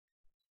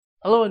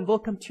Hello and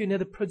welcome to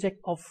another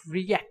project of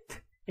React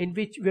in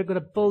which we're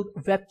going to build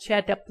web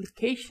chat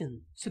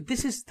application. So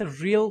this is the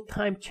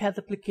real-time chat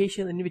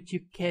application in which you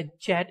can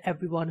chat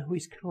everyone who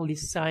is currently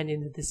signed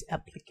into this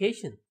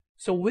application.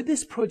 So with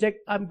this project,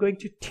 I'm going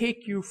to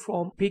take you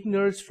from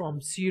beginners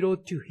from 0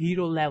 to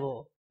hero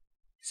level.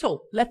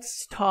 So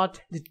let's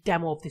start the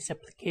demo of this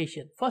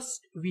application.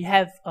 First, we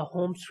have a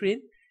home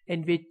screen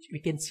in which we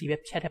can see web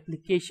chat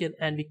application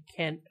and we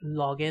can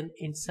log in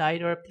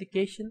inside our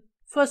application.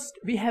 First,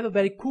 we have a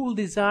very cool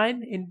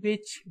design in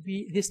which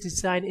this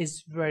design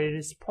is very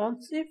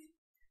responsive.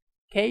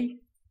 Okay.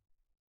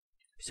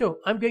 So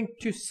I'm going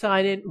to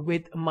sign in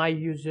with my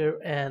user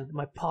and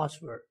my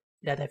password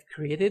that I've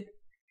created.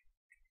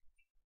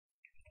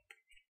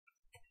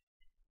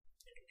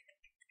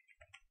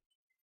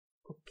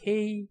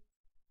 Okay.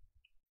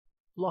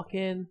 Log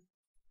in,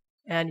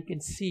 and you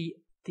can see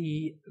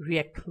the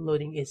React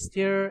loading is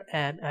there,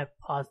 and I've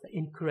passed the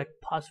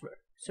incorrect password.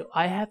 So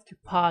I have to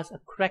pass a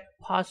correct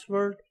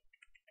password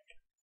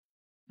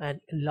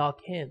and log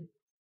in.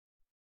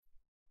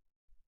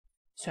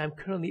 So I'm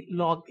currently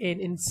logged in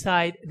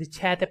inside the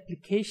chat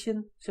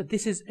application. So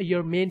this is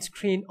your main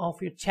screen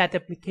of your chat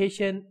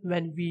application.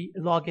 When we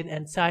log in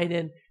and sign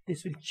in,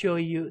 this will show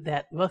you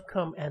that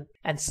welcome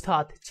and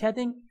start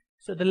chatting.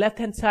 So the left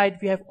hand side,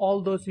 we have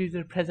all those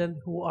users present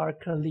who are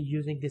currently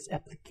using this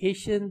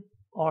application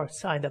or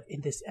signed up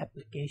in this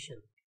application.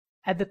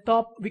 At the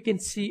top, we can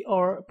see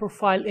our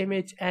profile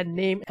image and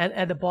name, and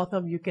at the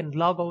bottom, you can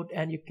log out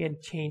and you can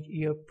change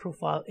your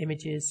profile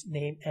images,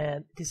 name,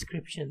 and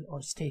description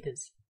or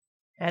status.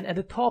 And at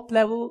the top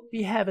level,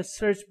 we have a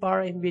search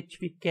bar in which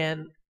we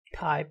can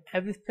type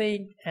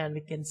everything and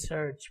we can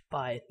search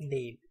by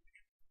name.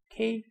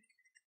 Okay.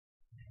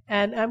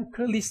 And I'm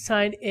currently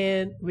signed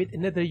in with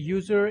another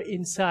user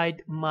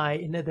inside my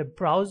another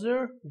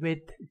browser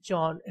with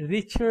John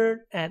Richard,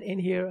 and in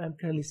here I'm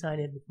currently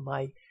signed in with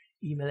my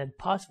email and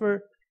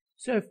password.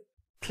 So if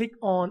I click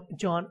on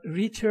John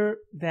Richard,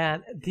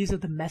 then these are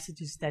the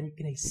messages that you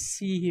can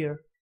see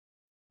here.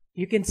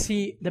 You can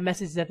see the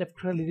messages that I've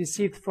currently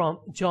received from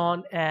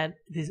John, and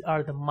these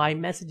are my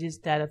messages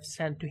that I've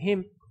sent to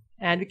him.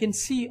 And we can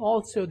see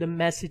also the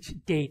message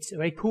dates, a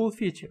very cool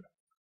feature.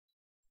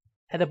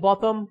 At the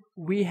bottom,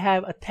 we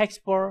have a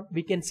text bar.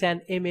 We can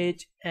send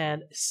image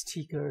and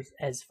stickers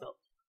as well.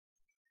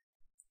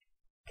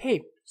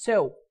 Okay,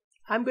 so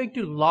I'm going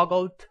to log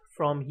out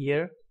from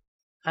here.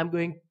 I'm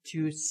going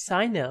to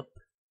sign up.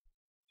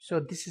 So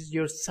this is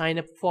your sign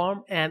up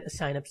form and a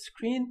sign up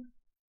screen.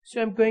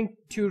 So I'm going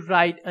to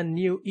write a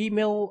new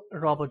email,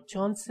 Robert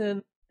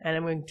Johnson, and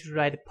I'm going to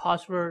write a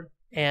password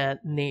and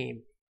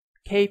name.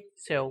 Okay,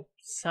 so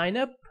sign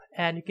up,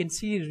 and you can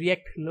see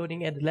React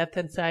loading at the left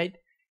hand side.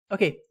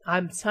 Okay,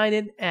 I'm signed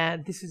in,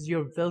 and this is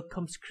your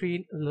welcome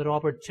screen,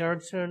 Robert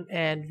Johnson,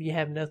 and we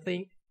have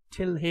nothing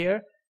till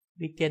here.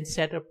 We can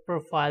set a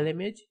profile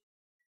image.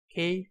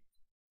 Okay,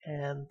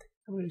 and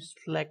I'm going to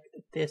select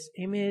this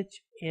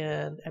image,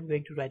 and I'm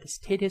going to write a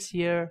status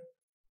here,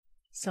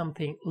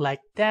 something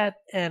like that,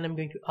 and I'm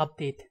going to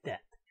update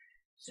that.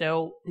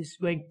 So this is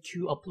going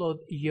to upload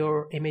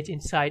your image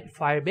inside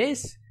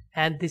Firebase,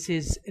 and this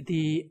is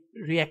the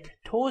React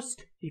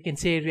Toast. You can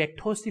say React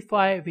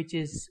Toastify, which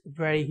is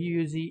very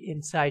easy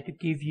inside to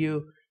give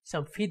you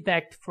some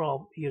feedback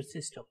from your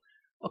system.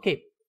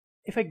 Okay,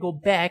 if I go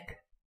back,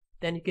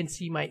 then you can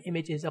see my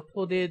image is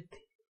uploaded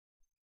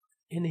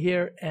in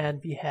here, and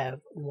we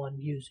have one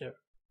user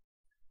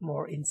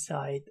more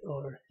inside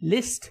our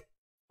list.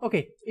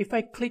 Okay, if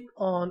I click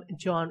on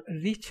John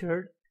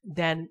Richard,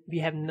 then we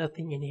have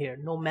nothing in here,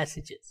 no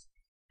messages.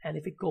 And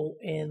if we go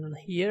in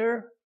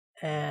here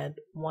and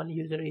one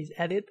user is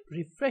added,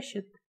 refresh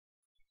it.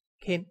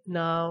 Okay,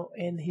 now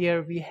in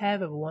here we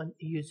have one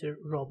user,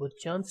 Robert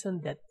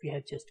Johnson, that we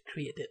have just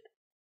created.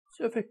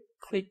 So if I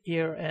click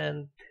here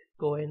and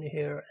go in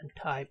here and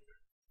type,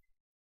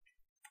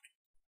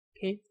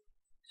 okay,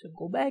 so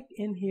go back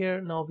in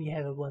here. Now we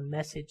have one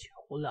message,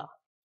 hola,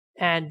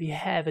 and we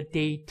have a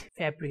date,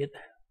 February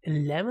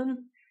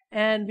 11,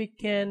 and we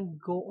can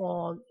go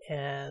on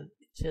and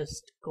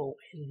just go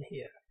in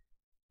here.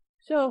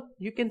 So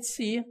you can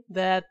see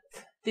that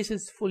this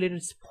is fully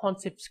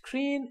responsive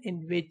screen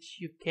in which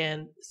you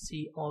can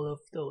see all of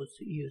those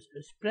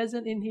users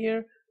present in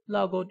here,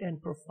 logout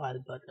and profile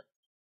button.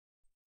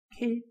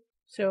 Okay,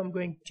 so I'm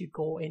going to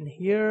go in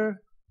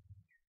here.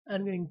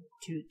 I'm going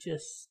to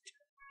just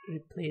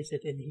replace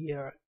it in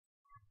here.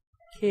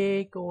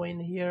 Okay, go in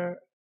here.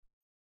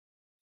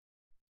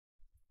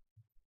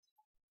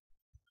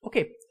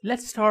 Okay,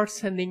 let's start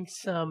sending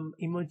some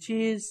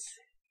emojis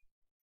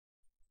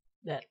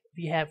that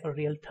we have a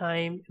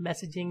real-time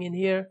messaging in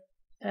here,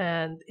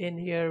 and in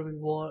here we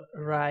will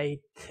write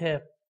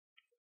okay,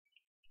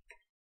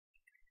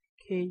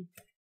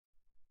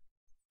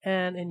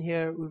 and in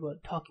here we were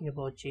talking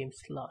about James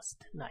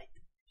last night.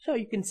 So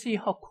you can see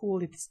how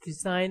cool it's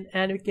designed,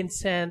 and we can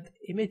send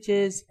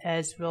images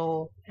as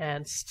well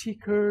and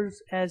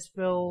stickers as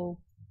well.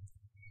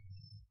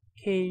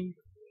 Okay,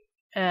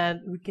 and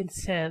we can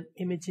send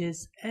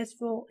images as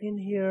well in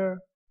here.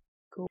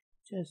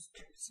 just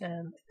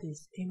send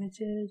these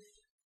images.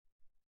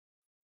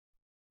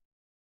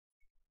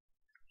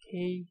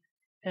 Okay,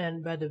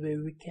 and by the way,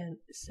 we can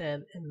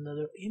send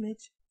another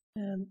image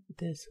and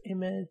this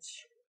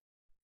image.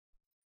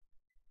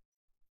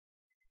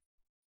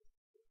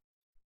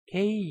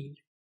 Okay,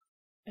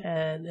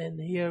 and then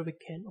here we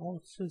can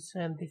also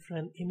send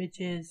different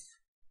images.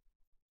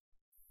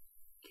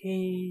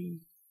 Okay,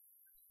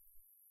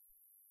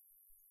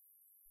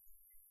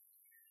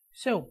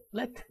 so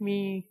let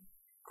me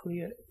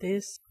clear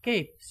this.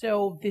 Okay,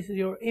 so this is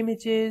your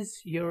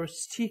images, your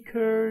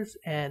stickers,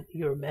 and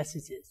your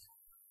messages.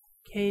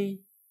 Okay,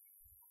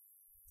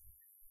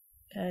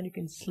 and you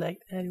can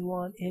select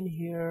anyone in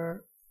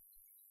here.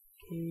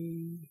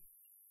 Okay,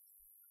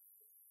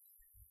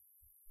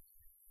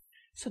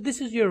 so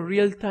this is your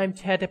real-time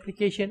chat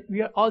application.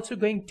 We are also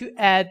going to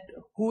add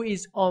who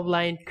is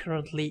online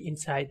currently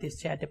inside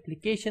this chat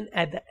application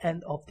at the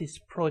end of this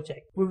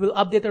project. We will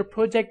update our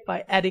project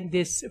by adding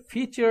this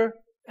feature,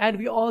 and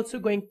we're also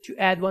going to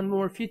add one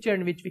more feature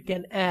in which we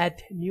can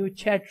add new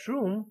chat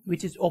room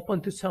which is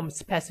open to some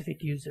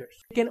specific users.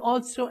 We can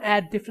also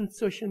add different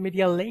social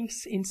media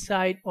links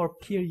inside our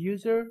peer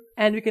user,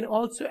 and we can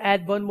also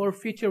add one more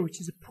feature which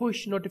is a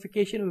push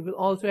notification. We will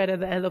also add at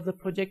the end of the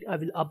project. I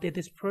will update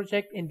this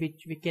project in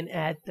which we can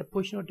add the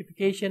push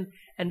notification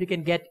and we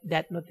can get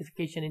that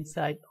notification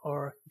inside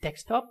our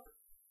desktop.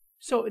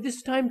 So it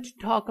is time to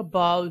talk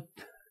about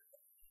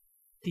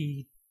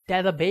the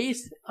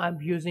database.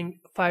 I'm using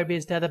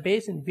Firebase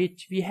database in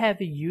which we have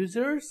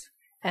users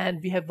and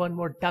we have one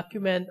more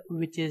document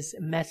which is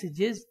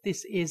messages.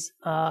 This is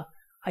a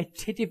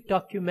iterative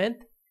document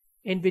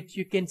in which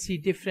you can see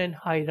different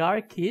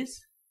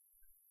hierarchies.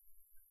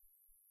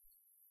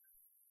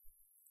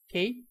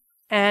 Okay,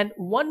 and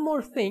one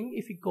more thing,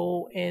 if you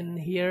go in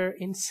here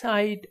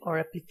inside our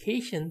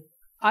application,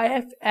 I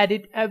have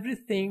added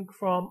everything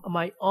from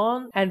my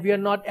own, and we are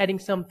not adding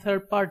some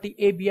third-party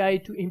API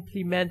to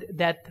implement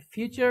that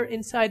feature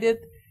inside it.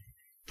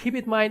 Keep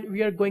in mind,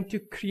 we are going to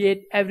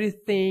create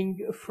everything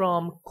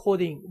from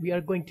coding. We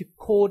are going to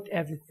code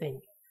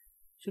everything.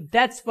 So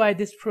that's why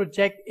this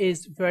project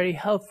is very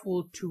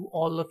helpful to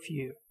all of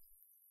you.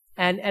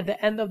 And at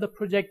the end of the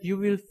project, you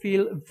will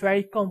feel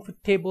very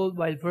comfortable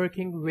while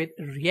working with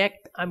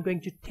React. I'm going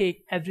to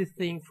take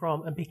everything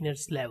from a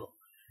beginner's level.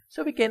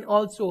 So we can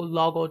also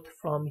log out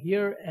from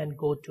here and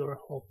go to our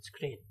home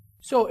screen.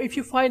 So if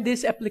you find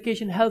this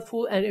application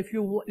helpful and if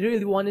you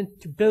really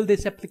wanted to build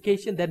this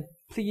application, then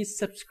please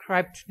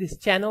subscribe to this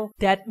channel.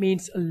 That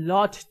means a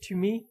lot to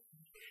me.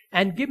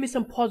 And give me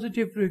some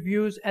positive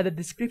reviews at the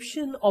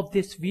description of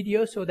this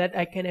video so that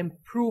I can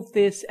improve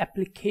this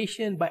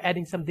application by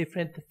adding some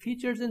different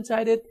features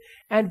inside it.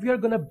 And we are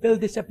going to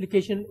build this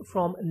application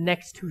from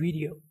next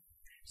video.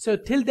 So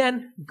till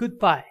then,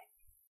 goodbye.